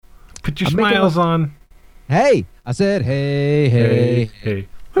Put your smiles on. Hey, I said hey. Hey.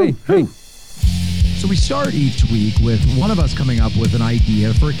 Hey. So we start each week with one of us coming up with an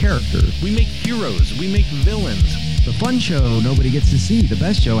idea for a character. We make heroes. We make villains. The fun show nobody gets to see. The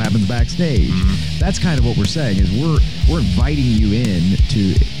best show happens backstage. That's kind of what we're saying, is we're inviting you in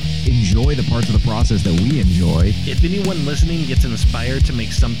to enjoy the parts of the process that we enjoy. If anyone listening gets inspired to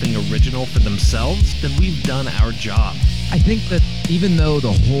make something original for themselves, then we've done our job. I think that even though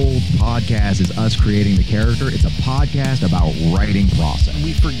the whole podcast is us creating the character, it's a podcast about writing process.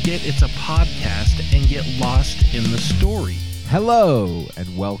 We forget it's a podcast and get lost in the story. Hello,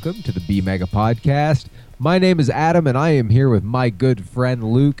 and welcome to the B Mega Podcast. My name is Adam, and I am here with my good friend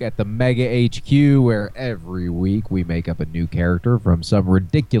Luke at the Mega HQ, where every week we make up a new character from some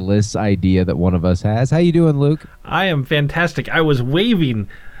ridiculous idea that one of us has. How you doing, Luke? I am fantastic. I was waving,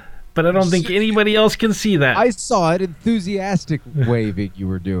 but I don't think anybody else can see that. I saw it, enthusiastic waving you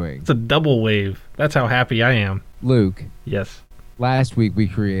were doing. It's a double wave. That's how happy I am. Luke, Yes. last week we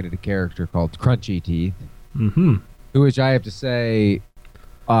created a character called Crunchy Teeth, Mm-hmm. which I have to say,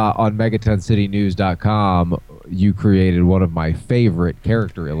 on MegatonCityNews.com, you created one of my favorite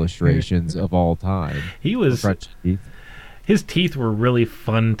character illustrations of all time. He was... Crunchy Teeth. His teeth were really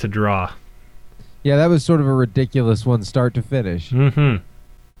fun to draw. Yeah, that was sort of a ridiculous one, start to finish. Mm-hmm.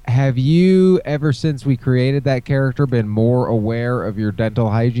 Have you, ever since we created that character, been more aware of your dental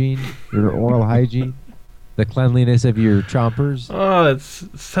hygiene, your oral hygiene, the cleanliness of your chompers? Oh, it's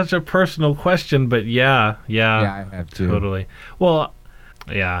such a personal question, but yeah, Yeah, I have too. totally. Well,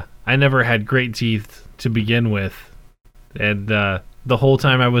 yeah, I never had great teeth to begin with, and the whole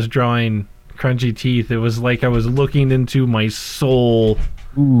time I was drawing Crunchy Teeth, it was like I was looking into my soul.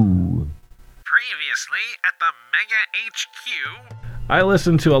 Ooh. Previously at the Mega HQ. I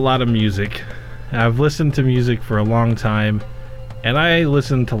listen to a lot of music. I've listened to music for a long time, and I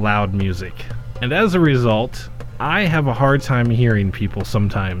listen to loud music. And as a result, I have a hard time hearing people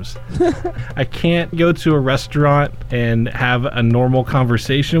sometimes. I can't go to a restaurant and have a normal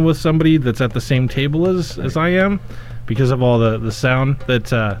conversation with somebody that's at the same table as I am because of all the sound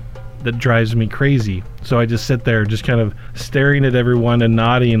that drives me crazy. So I just sit there just kind of staring at everyone and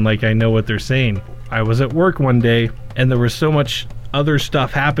nodding like I know what they're saying. I was at work one day and there was so much other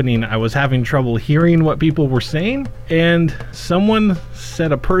stuff happening, I was having trouble hearing what people were saying, and someone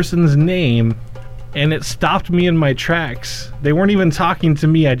said a person's name and it stopped me in my tracks. They weren't even talking to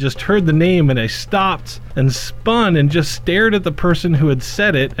me. I just heard the name and I stopped and spun and just stared at the person who had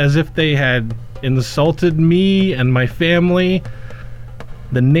said it as if they had insulted me and my family.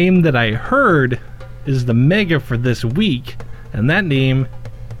 The name that I heard is the mega for this week, and that name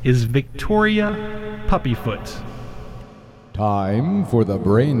is Victoria Puppyfoot. Time for the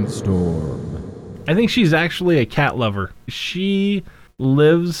brainstorm. I think she's actually a cat lover. She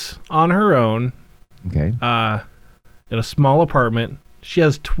lives on her own Okay. in a small apartment. She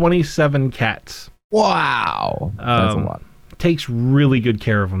has 27 cats. Wow. That's a lot. Takes really good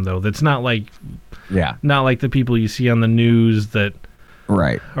care of them, though. That's not like the people you see on the news that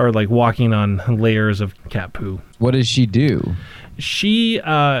Right. are like walking on layers of cat poo. What does she do? She's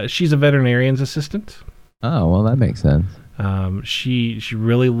a veterinarian's assistant. Oh, well, that makes sense. She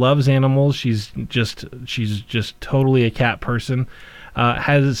really loves animals. She's just totally a cat person.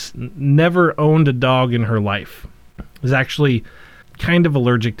 Has never owned a dog in her life. Is actually kind of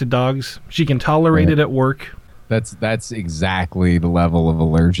allergic to dogs. She can tolerate it at work. That's exactly the level of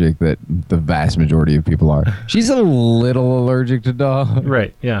allergic that the vast majority of people are. She's a little allergic to dogs.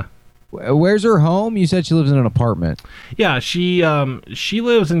 Right, yeah. Where's her home? You said she lives in an apartment. Yeah, she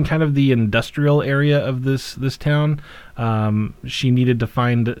lives in kind of the industrial area of this town. She needed to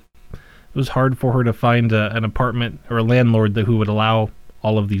find... It was hard for her to find an apartment or a landlord who would allow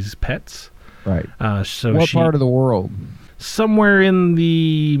all of these pets. Right. So What part of the world? Somewhere in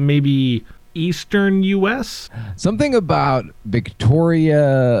the maybe eastern U.S. Something about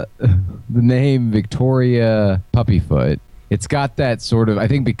Victoria, the name Victoria Puppyfoot. It's got that sort of, I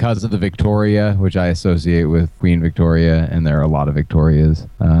think because of the Victoria, which I associate with Queen Victoria, and there are a lot of Victorias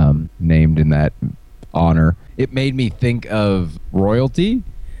named in that honor. It made me think of royalty.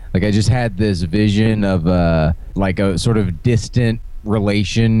 Like I just had this vision of like a sort of distant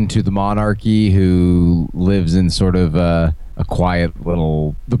relation to the monarchy who lives in sort of a quiet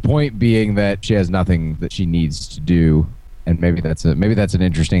little... The point being that she has nothing that she needs to do, and maybe that's an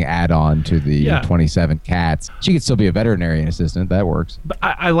interesting add-on to the 27 cats. She could still be a veterinarian assistant. That works. But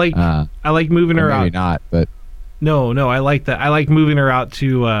I like moving her out. Maybe not, but... No, I like that. I like moving her out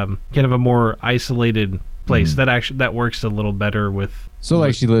to kind of a more isolated place. That works a little better with... So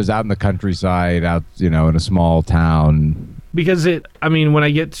like she lives out in the countryside, out in a small town, Because when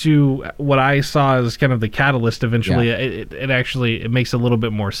I get to what I saw as kind of the catalyst eventually, it actually makes a little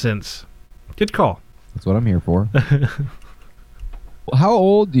bit more sense. Good call. That's what I'm here for. How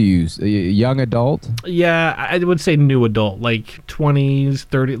old do you? Young adult? Yeah, I would say new adult, like 20s,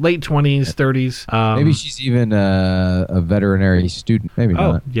 30s, late 20s, 30s. Maybe she's even a veterinary student. Maybe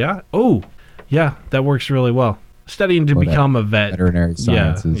not. Yeah. Oh, yeah, that works really well. Studying to become a vet. Veterinary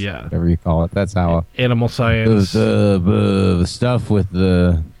sciences, whatever you call it. That's how. Animal science. The stuff with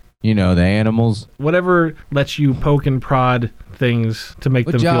the animals. Whatever lets you poke and prod things to make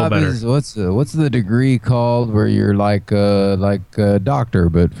them feel better. What's the degree called where you're like a doctor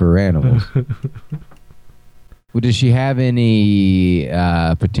but for animals? Well, does she have any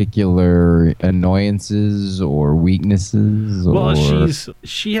particular annoyances or weaknesses? Well,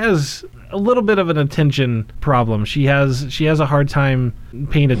 she has a little bit of an attention problem. She has a hard time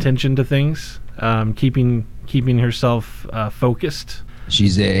paying attention to things, keeping herself focused.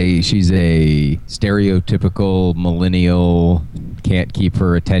 She's a stereotypical millennial. Can't keep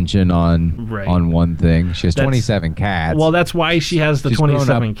her attention on one thing. She has 27 cats. Well, that's why she has the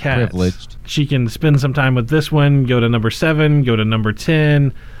 27 cats. Privileged. She can spend some time with this one, go to number 7, go to number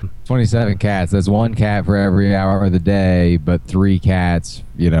 10. 27 cats. That's 1 cat for every hour of the day, but 3 cats,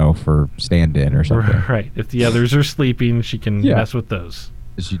 for stand-in or something. Right. If the others are sleeping, she can mess with those.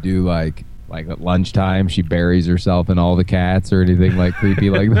 Does she do like at lunchtime, she buries herself in all the cats or anything creepy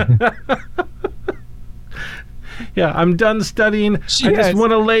like that? Yeah, I'm done studying. I just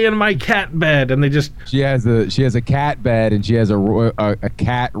want to lay in my cat bed, and they just. She has a cat bed, and she has a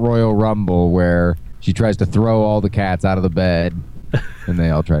cat Royal Rumble where she tries to throw all the cats out of the bed, and they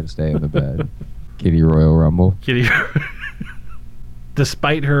all try to stay in the bed. Kitty Royal Rumble. Kitty.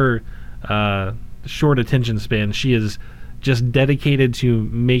 Despite her short attention span, she is just dedicated to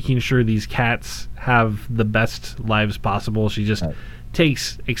making sure these cats have the best lives possible. She just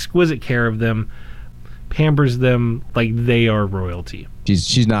takes exquisite care of them, pampers them like they are royalty.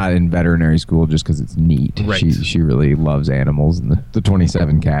 She's not in veterinary school just because it's neat. Right. She really loves animals and the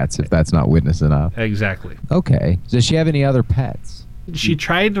 27 cats, if that's not witness enough. Exactly. Okay. Does she have any other pets? She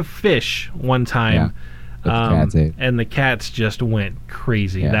tried to fish one time. But the cats ate. And the cats just went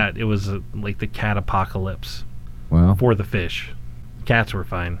crazy. Yeah. It was like the cat apocalypse. Well, for the fish. Cats were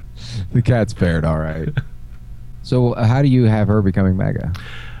fine. The cats fared all right. So how do you have her becoming mega?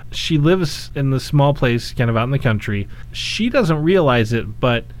 She lives in the small place kind of out in the country. She doesn't realize it,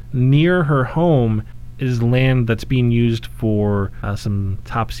 but near her home is land that's being used for some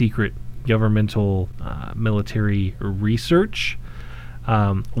top secret governmental military research.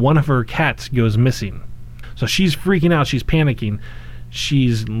 One of her cats goes missing. So she's freaking out. She's panicking.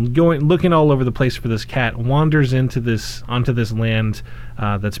 She's looking all over the place for this cat. Wanders onto this land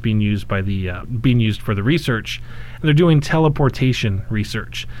that's being used for the research. And they're doing teleportation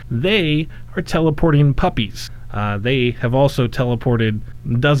research. They are teleporting puppies. They have also teleported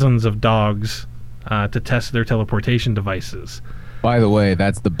dozens of dogs to test their teleportation devices. By the way,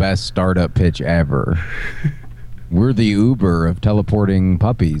 that's the best startup pitch ever. We're the Uber of teleporting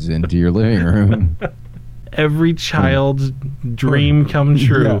puppies into your living room. Every child's dream come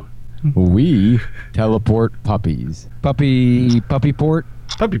true. Yeah. We teleport puppies. Puppy port?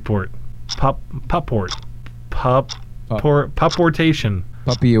 Puppy port. Puportation.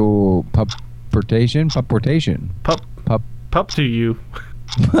 Pupportation. Pup to you.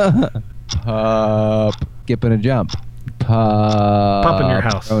 Pup. Skip and a jump. Pup in your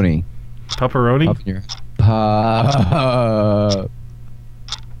house. Pepperoni. Pepperoni? Pup in your pup.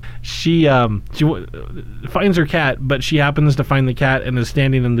 She finds her cat, but she happens to find the cat and is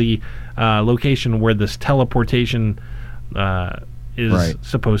standing in the location where this teleportation is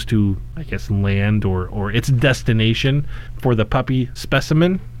supposed to, I guess, land or its destination for the puppy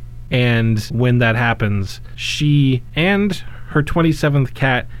specimen. And when that happens, she and her 27th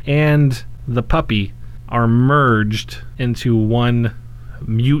cat and the puppy are merged into one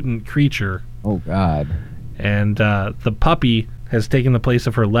mutant creature. Oh, God. And the puppy has taken the place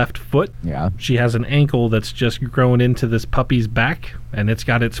of her left foot. Yeah. She has an ankle that's just grown into this puppy's back, and it's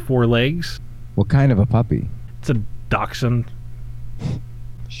got its 4 legs. What kind of a puppy? It's a dachshund.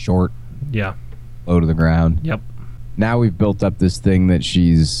 Short. Yeah. Low to the ground. Yep. Now we've built up this thing that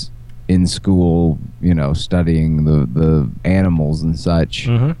she's in school, studying the animals and such.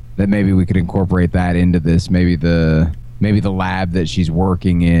 Mm-hmm. That maybe we could incorporate that into this. Maybe the lab that she's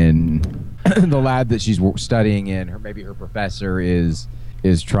working in, the lab that she's studying in, maybe her professor is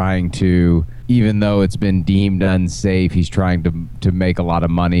trying to, even though it's been deemed unsafe, he's trying to make a lot of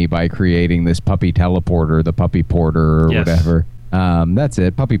money by creating this puppy teleporter, the puppy porter or whatever. That's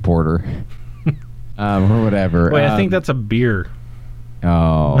it, puppy porter. or whatever. Wait, I think that's a beer.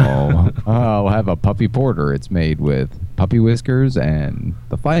 I'll have a puppy porter. It's made with puppy whiskers and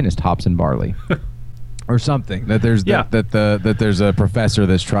the finest hops and barley, or something. That there's that there's a professor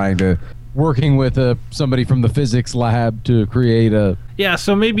that's working with somebody from the physics lab to create a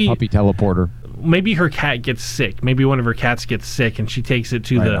so maybe puppy teleporter. Maybe her cat gets sick. Maybe one of her cats gets sick, and she takes it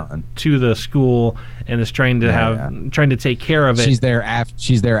to the school and is trying to take care of it. She's there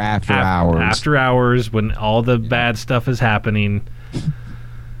after hours. After hours, when all the bad stuff is happening.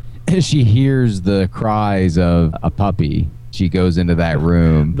 She hears the cries of a puppy. She goes into that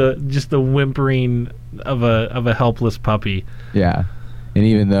room. Just the whimpering of a helpless puppy. Yeah, and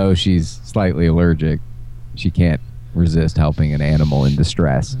even though she's slightly allergic, she can't resist helping an animal in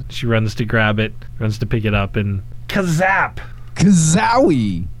distress. She runs to grab it, runs to pick it up, and kazap!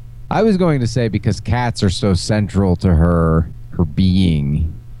 Kazowie! I was going to say because cats are so central to her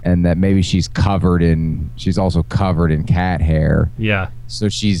being, and that maybe she's also covered in cat hair. Yeah. So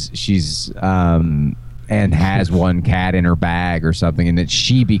she's and has one cat in her bag or something, and that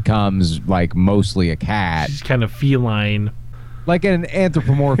she becomes like mostly a cat. She's kind of feline. Like an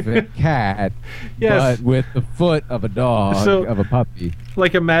anthropomorphic cat, yes. But with the foot of a dog, of a puppy.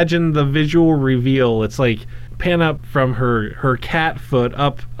 Like imagine the visual reveal. It's like pan up from her cat foot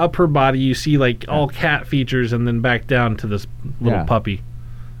up her body. You see like all cat features, and then back down to this little puppy,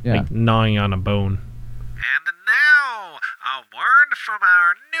 like gnawing on a bone. And now, a word from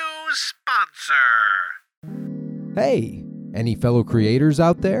our new sponsor. Hey, any fellow creators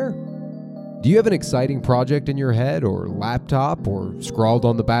out there? Do you have an exciting project in your head or laptop or scrawled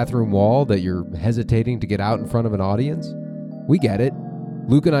on the bathroom wall that you're hesitating to get out in front of an audience? We get it.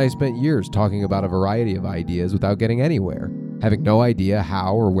 Luke and I spent years talking about a variety of ideas without getting anywhere, having no idea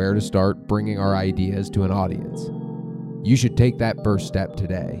how or where to start bringing our ideas to an audience. You should take that first step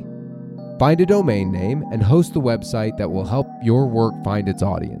today. Find a domain name and host the website that will help your work find its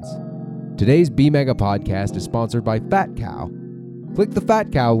audience. Today's B Mega Podcast is sponsored by Fat Cow. Click the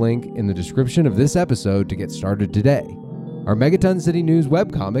Fat Cow link in the description of this episode to get started today. Our Megaton City News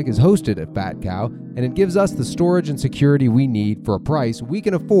webcomic is hosted at Fat Cow, and it gives us the storage and security we need for a price we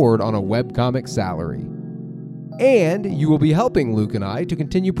can afford on a webcomic salary. And you will be helping Luke and I to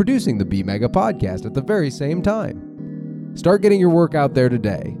continue producing the B Mega Podcast at the very same time. Start getting your work out there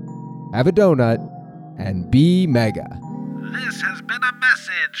today. Have a donut and be mega. This has been a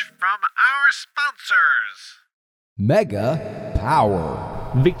message from our sponsors. Mega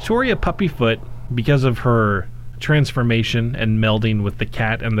Power. Victoria Puppyfoot, because of her transformation and melding with the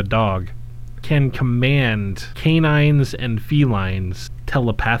cat and the dog, can command canines and felines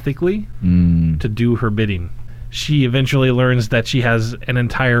telepathically to do her bidding. She eventually learns that she has an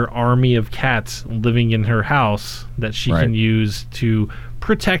entire army of cats living in her house that she can use to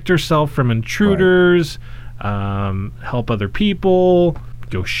protect herself from intruders, help other people,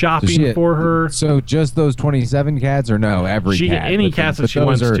 go shopping for her. So just those 27 cats, or no, every cat? Any cats that she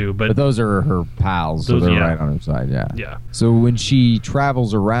wants to. But those are her pals, so they're right on her side, yeah. So when she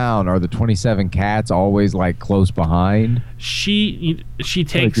travels around, are the 27 cats always like close behind? She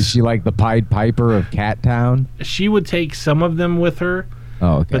takes... Like, is she like the Pied Piper of Cat Town? She would take some of them with her.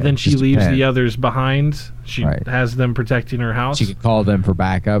 Oh, okay. But then she leaves the others behind. She has them protecting her house. She could call them for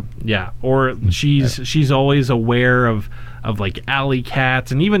backup. Yeah, or she's always aware of like alley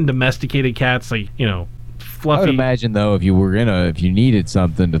cats and even domesticated cats, like, you know, fluffy. I would imagine though, if you needed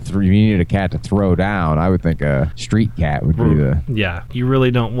something you needed a cat to throw down, I would think a street cat would be the. Yeah, you really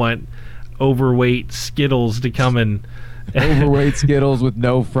don't want overweight Skittles to come and overweight Skittles with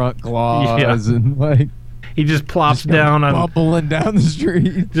no front claws and like. He just plops down on bubbling down the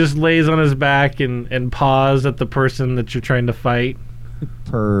street. Just lays on his back and paws at the person that you're trying to fight.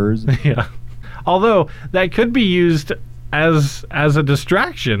 Purrs. Yeah. Although that could be used as a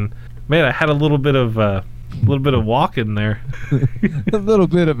distraction. Man, I had a little bit of walking there. A little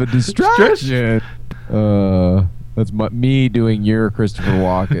bit of a distraction. That's me doing your Christopher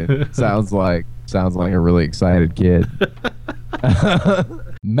Walken. Sounds like a really excited kid.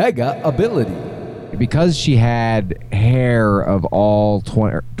 Mega ability. Because she had hair of all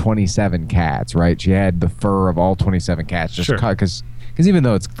 27 cats, right? She had the fur of all 27 cats. Just because even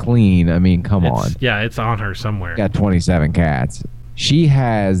though it's clean, I mean, come on. Yeah, it's on her somewhere. Got 27 cats. She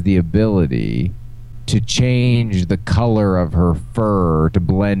has the ability to change the color of her fur to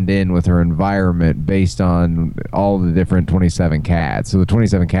blend in with her environment based on all the different 27 cats. So the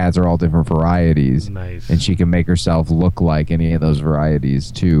 27 cats are all different varieties. Nice. And she can make herself look like any of those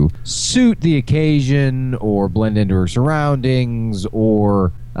varieties to suit the occasion or blend into her surroundings,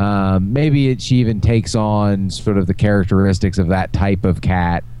 or maybe she even takes on sort of the characteristics of that type of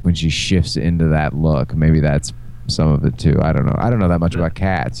cat when she shifts into that look. Maybe that's some of it too. I don't know. I don't know that much about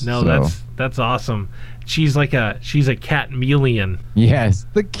cats. No, so. that's awesome. She's a cat-melian. Yes,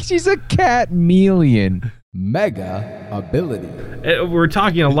 she's a cat-melian. Mega ability. We're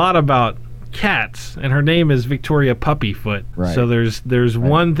talking a lot about cats, and her name is Victoria Puppyfoot. Right. So there's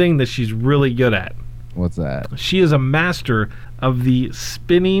one thing that she's really good at. What's that? She is a master of the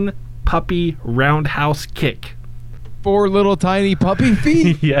spinning puppy roundhouse kick. 4 little tiny puppy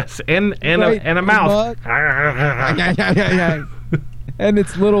feet. Yes, and a mouth. And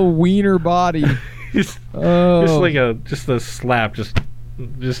its little wiener body. Just a slap. Just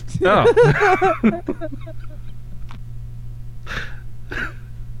oh.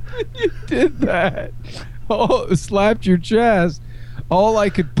 You did that. Oh, slapped your chest. All I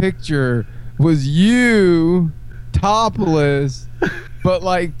could picture was you topless, but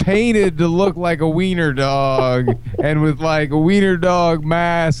like painted to look like a wiener dog, and with like a wiener dog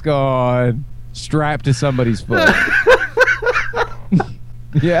mask on, strapped to somebody's foot.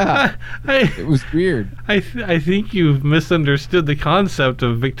 Yeah, it was weird. I think you've misunderstood the concept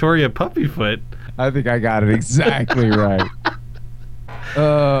of Victoria Puppyfoot. I think I got it exactly right.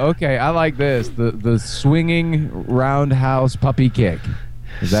 Okay, I like this. The swinging roundhouse puppy kick.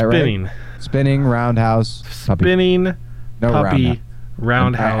 Is that Spinning. right? Spinning roundhouse puppy. Spinning No, puppy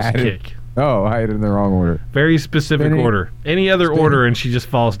roundhouse kick. Oh, I had it in the wrong order. Very specific Spinning. order. Any other order and she just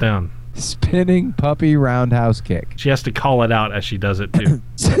falls down. Spinning puppy roundhouse kick. She has to call it out as she does it too.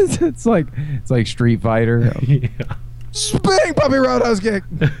 it's like Street Fighter. Yeah. Spinning puppy roundhouse kick.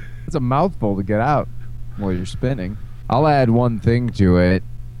 It's a mouthful to get out while you're spinning. I'll add one thing to it.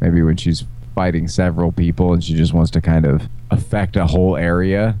 Maybe when she's fighting several people and she just wants to kind of affect a whole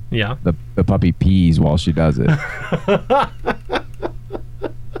area. Yeah. The puppy pees while she does it.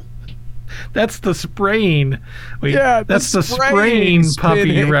 That's the spraying. Wait, Yeah, that's the spraying puppy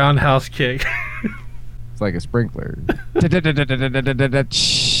spinning. roundhouse kick. It's like a sprinkler.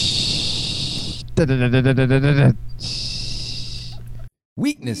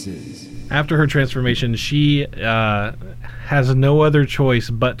 Weaknesses. After her transformation, she has no other choice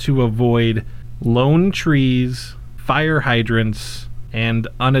but to avoid lone trees, fire hydrants, and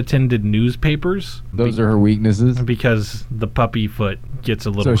unattended newspapers. Those are her weaknesses. Because the puppy foot gets a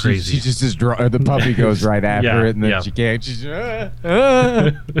little So crazy. she just is the puppy goes right after Yeah, it, and then yeah. she can't. She's,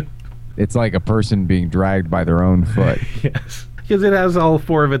 It's like a person being dragged by their own foot. Yes. Because it has all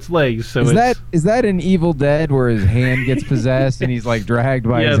 4 of its legs. So Is that an Evil Dead where his hand gets possessed and he's like dragged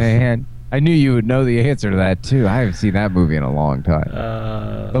by his Yes. hand? I knew you would know the answer to that too. I haven't seen that movie in a long time.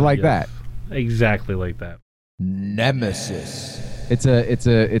 But like yes. Exactly like that. Nemesis. It's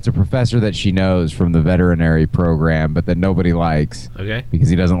a professor that she knows from the veterinary program, but that nobody likes Okay. because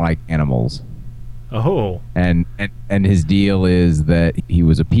he doesn't like animals. Oh. And his deal is that he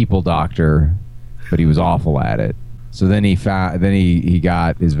was a people doctor, but he was awful at it. So then he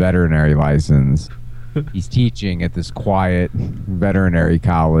got his veterinary license. He's teaching at this quiet veterinary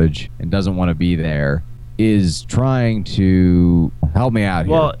college and doesn't want to be there. Is trying to help me out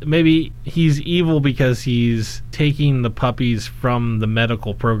here. Well, maybe he's evil because he's taking the puppies from the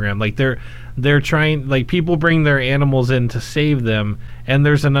medical program. Like they're trying, like people bring their animals in to save them, and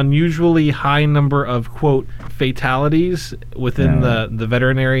there's an unusually high number of quote fatalities within the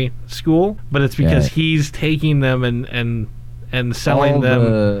veterinary school, but it's because he's taking them and selling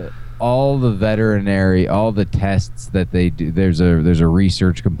them. All the veterinary, all the tests that they do, there's a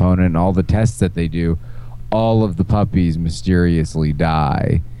research component, and all the tests that they do, all of the puppies mysteriously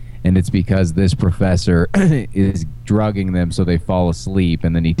die. And it's because this professor is drugging them so they fall asleep,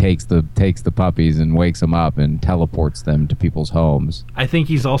 and then he takes the puppies and wakes them up and teleports them to people's homes. I think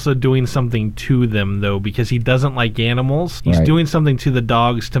he's also doing something to them though, because he doesn't like animals. He's Right. doing something to the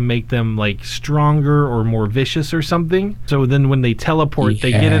dogs to make them like stronger or more vicious or something. So then when they teleport,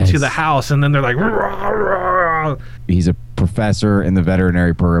 they get into the house and then they're like, "Rah, rah." He's a professor in the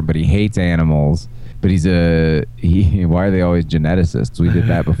veterinary program, but he hates animals. But why are they always geneticists? We did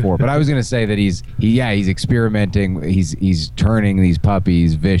that before. But I was gonna say that he's experimenting. He's turning these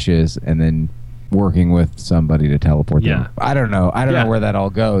puppies vicious, and then working with somebody to teleport them. I don't know. I don't know where that all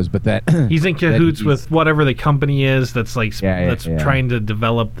goes, but that he's in cahoots with whatever the company is that's like trying to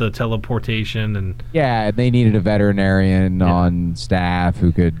develop the teleportation. And they needed a veterinarian on staff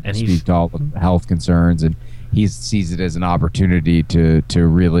who could speak to all the health concerns, and he sees it as an opportunity to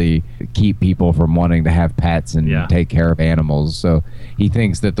really keep people from wanting to have pets and take care of animals. So he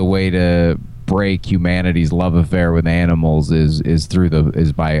thinks that the way to break humanity's love affair with animals is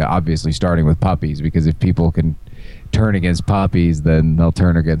by obviously starting with puppies, because if people can turn against puppies, then they'll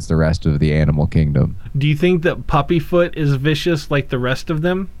turn against the rest of the animal kingdom. Do you think that Puppyfoot is vicious like the rest of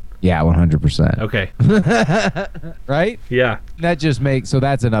them? Yeah, 100%. Okay. Right? Yeah. That just makes, so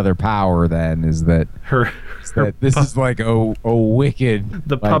that's another power then, is that this is like a wicked...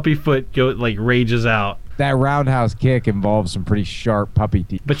 The Puppyfoot rages out. That roundhouse kick involves some pretty sharp puppy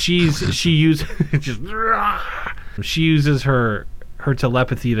teeth. But she uses her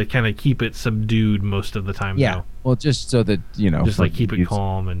telepathy to kind of keep it subdued most of the time. Though. Well, just so that just like keep it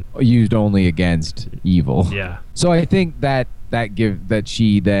calm and used only against evil. Yeah. So I think that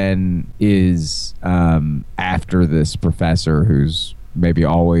she then is after this professor who's maybe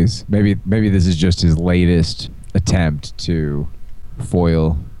this is just his latest attempt to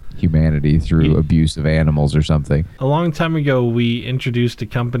foil humanity through abuse of animals or something. A long time ago, we introduced a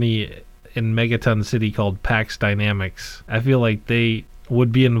company in Megaton City called Pax Dynamics. I feel like they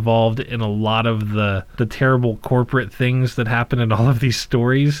would be involved in a lot of the terrible corporate things that happen in all of these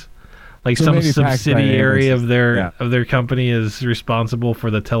stories. Like so some subsidiary of their company is responsible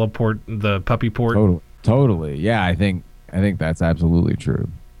for the puppy port. Totally. Yeah, I think that's absolutely true.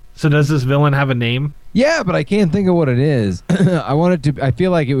 So does this villain have a name? Yeah, but I can't think of what it is. I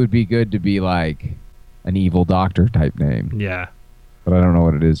feel like it would be good to be like an evil doctor type name. Yeah. But I don't know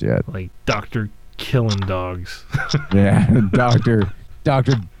what it is yet. Like Dr. Killing Dogs. Yeah, Doctor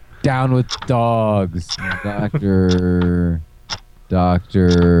Down with Dogs. Doctor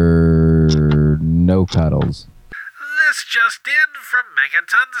No Cuddles. This just in from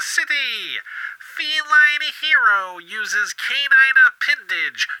Megaton City. Feline hero uses canine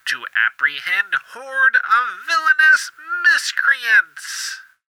appendage to apprehend horde of villainous miscreants.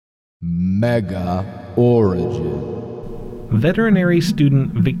 Mega Origin. Veterinary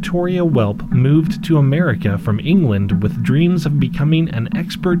student Victoria Welp moved to America from England with dreams of becoming an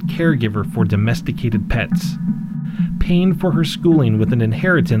expert caregiver for domesticated pets. Paying for her schooling with an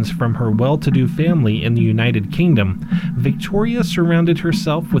inheritance from her well-to-do family in the United Kingdom, Victoria surrounded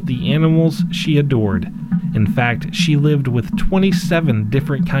herself with the animals she adored. In fact, she lived with 27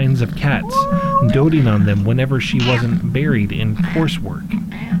 different kinds of cats, doting on them whenever she wasn't buried in coursework.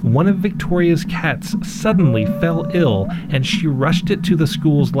 One of Victoria's cats suddenly fell ill, and she rushed it to the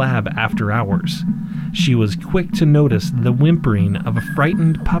school's lab after hours. She was quick to notice the whimpering of a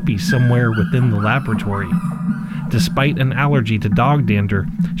frightened puppy somewhere within the laboratory. Despite an allergy to dog dander,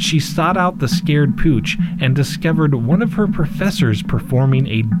 she sought out the scared pooch and discovered one of her professors performing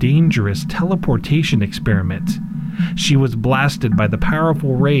a dangerous teleportation experiment. She was blasted by the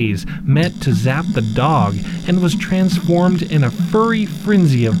powerful rays meant to zap the dog and was transformed in a furry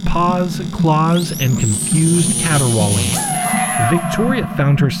frenzy of paws, claws, and confused caterwauling. Victoria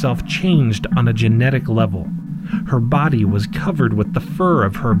found herself changed on a genetic level. Her body was covered with the fur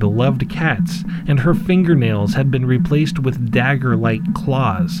of her beloved cats, and her fingernails had been replaced with dagger-like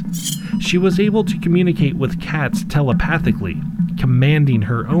claws. She was able to communicate with cats telepathically, commanding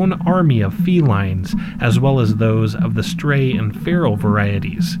her own army of felines, as well as those of the stray and feral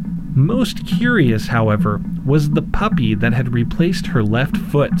varieties. Most curious, however, was the puppy that had replaced her left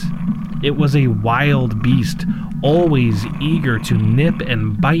foot. It was a wild beast, always eager to nip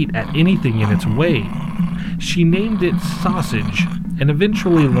and bite at anything in its way. She named it Sausage, and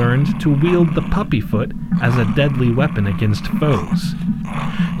eventually learned to wield the Puppyfoot as a deadly weapon against foes.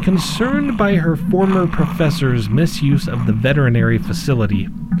 Concerned by her former professor's misuse of the veterinary facility,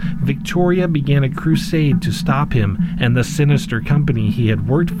 Victoria began a crusade to stop him and the sinister company he had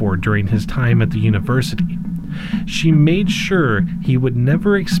worked for during his time at the university. She made sure he would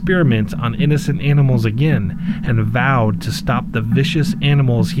never experiment on innocent animals again, and vowed to stop the vicious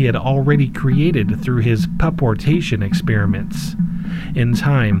animals he had already created through his pupportation experiments. In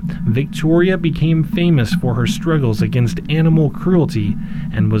time, Victoria became famous for her struggles against animal cruelty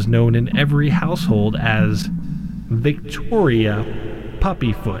and was known in every household as Victoria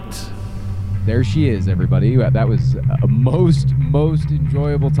Puppyfoot. There she is, everybody. That was a most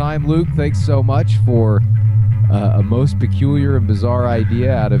enjoyable time. Luke, thanks so much for a most peculiar and bizarre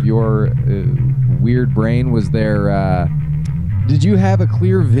idea out of your weird brain. Was there Did you have a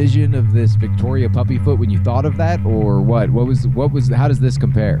clear vision of this Victoria Puppyfoot when you thought of that, or what? What was? How does this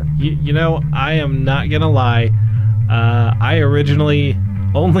compare? You know, I am not gonna lie. I originally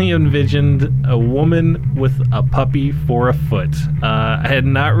only envisioned a woman with a puppy for a foot. I had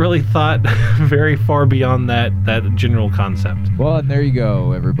not really thought very far beyond that general concept. Well, and there you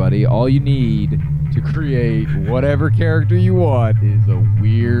go, everybody. All you need to create whatever character you want is a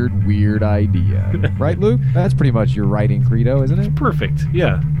weird idea. Right, Luke? That's pretty much your writing credo, isn't it? Perfect.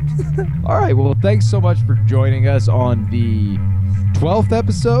 Yeah. All right. Well, thanks so much for joining us on the 12th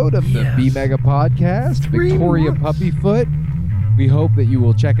episode of the B Mega Podcast, Victoria Puppyfoot. We hope that you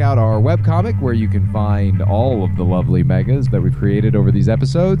will check out our webcomic where you can find all of the lovely megas that we've created over these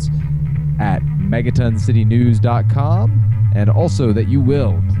episodes at megatoncitynews.com. And also that you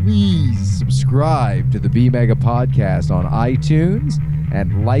will please subscribe to the B Mega Podcast on iTunes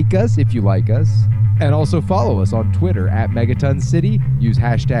and like us if you like us. And also follow us on Twitter at Megaton City. Use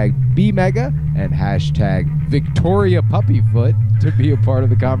hashtag BMega and hashtag Victoria Puppyfoot to be a part of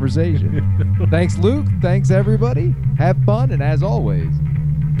the conversation. Thanks, Luke. Thanks, everybody. Have fun. And as always,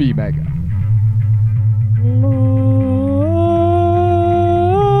 B Mega.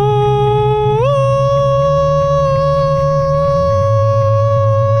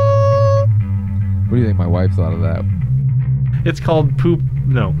 What do you think my wife thought of that? It's called poop.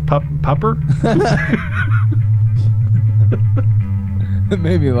 No, pupper. It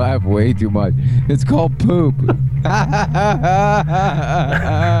made me laugh way too much. It's called poop.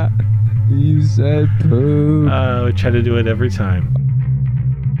 You said poop. I try to do it every time.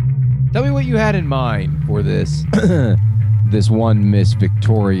 Tell me what you had in mind for this this one Miss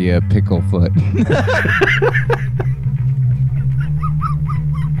Victoria Picklefoot.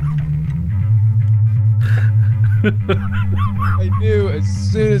 I knew as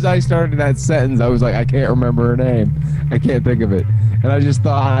soon as I started that sentence, I was like, I can't remember her name. I can't think of it. And I just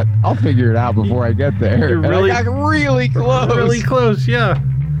thought, I'll figure it out before I get there. You're and I got really close. Really close, yeah.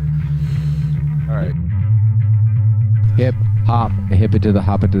 All right. Hip, hop, hip it to the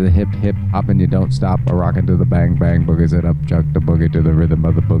hop it to the hip, hip, hop and you don't stop. A rockin' to the bang, bang, boogers it up, chuck the boogie to the rhythm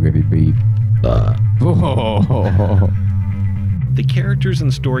of the boogity beat. Oh. The characters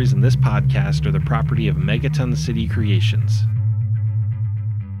and stories in this podcast are the property of Megaton City Creations.